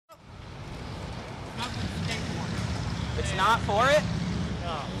It's not for it?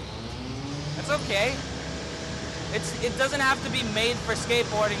 No. That's okay. It doesn't have to be made for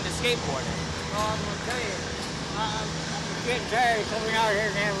skateboarding to skateboard it. Well, I'm gonna tell you, I'm getting tired of coming out here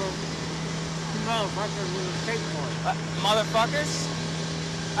and having motherfuckers with a skateboard. Motherfuckers?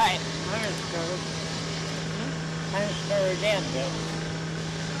 Alright. I'm scared again, though.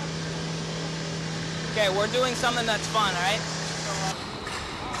 Okay, we're doing something that's fun, alright?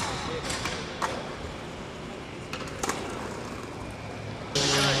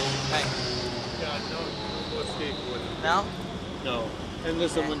 Hey. Yeah, no skateboarding. No? No. And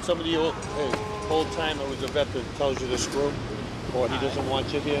listen, when somebody old timer was a vet that tells you to screw, or he doesn't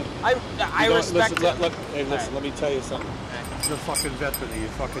want you here. I respect listen, it. Hey, listen, let me tell you something. You're a fucking veteran. Are you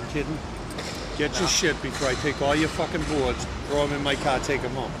fucking kidding? Get your shit before I take all your fucking boards, throw them in my car, take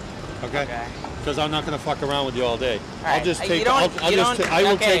them home. Okay? Because I'm not going to fuck around with you all day. I'll just take. I will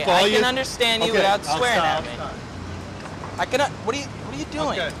take all your. I can understand you without swearing at me. I can. What are you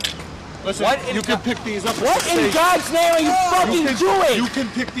doing? Okay. Listen, you can pick these up at the station. What in God's name are you fucking doing? You can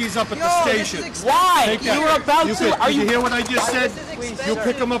pick these up at the station. Why? You were about to. Did you hear what I just said? You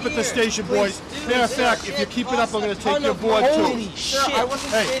pick them up at the station, boys. Matter of fact, if you keep it up, I'm going to take your board too. Holy shit.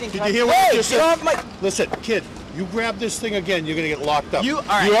 Hey, did you hear what I just said? Listen, kid. You grab this thing again, you're gonna get locked up. You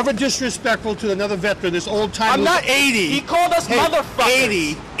ever disrespectful to another veteran, this old time I'm not 80. He called us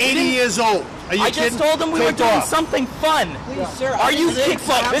motherfuckers. 80 years old. Are you I kidding? just told him we were doing something fun. Please, sir. Are you kidding?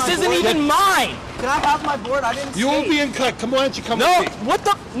 This isn't even mine. Can I have my board? I didn't You won't be in cut. Come on, don't you come with me. What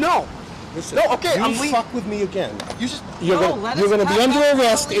the? No. Listen, no, okay, you fuck with me again. You're gonna be under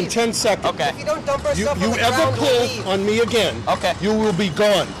arrest in 10 seconds. Okay. If you don't dump our You stuff on the ever ground, we'll pull leave. on me again, Okay. you will be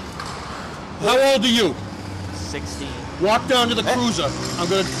gone. How old are you? 16. Walk down to the cruiser. I'm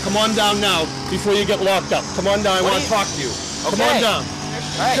gonna come on down now before you get locked up. Come on down. I want to talk to you. Come on down.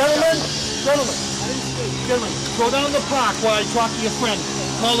 Right. Gentlemen, go down to the park while I talk to your friend.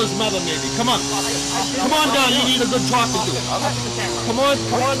 Call his mother maybe. Come on. Come on down. You need a good talking to. Come on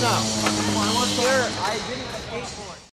now. Sir, I didn't skateboard.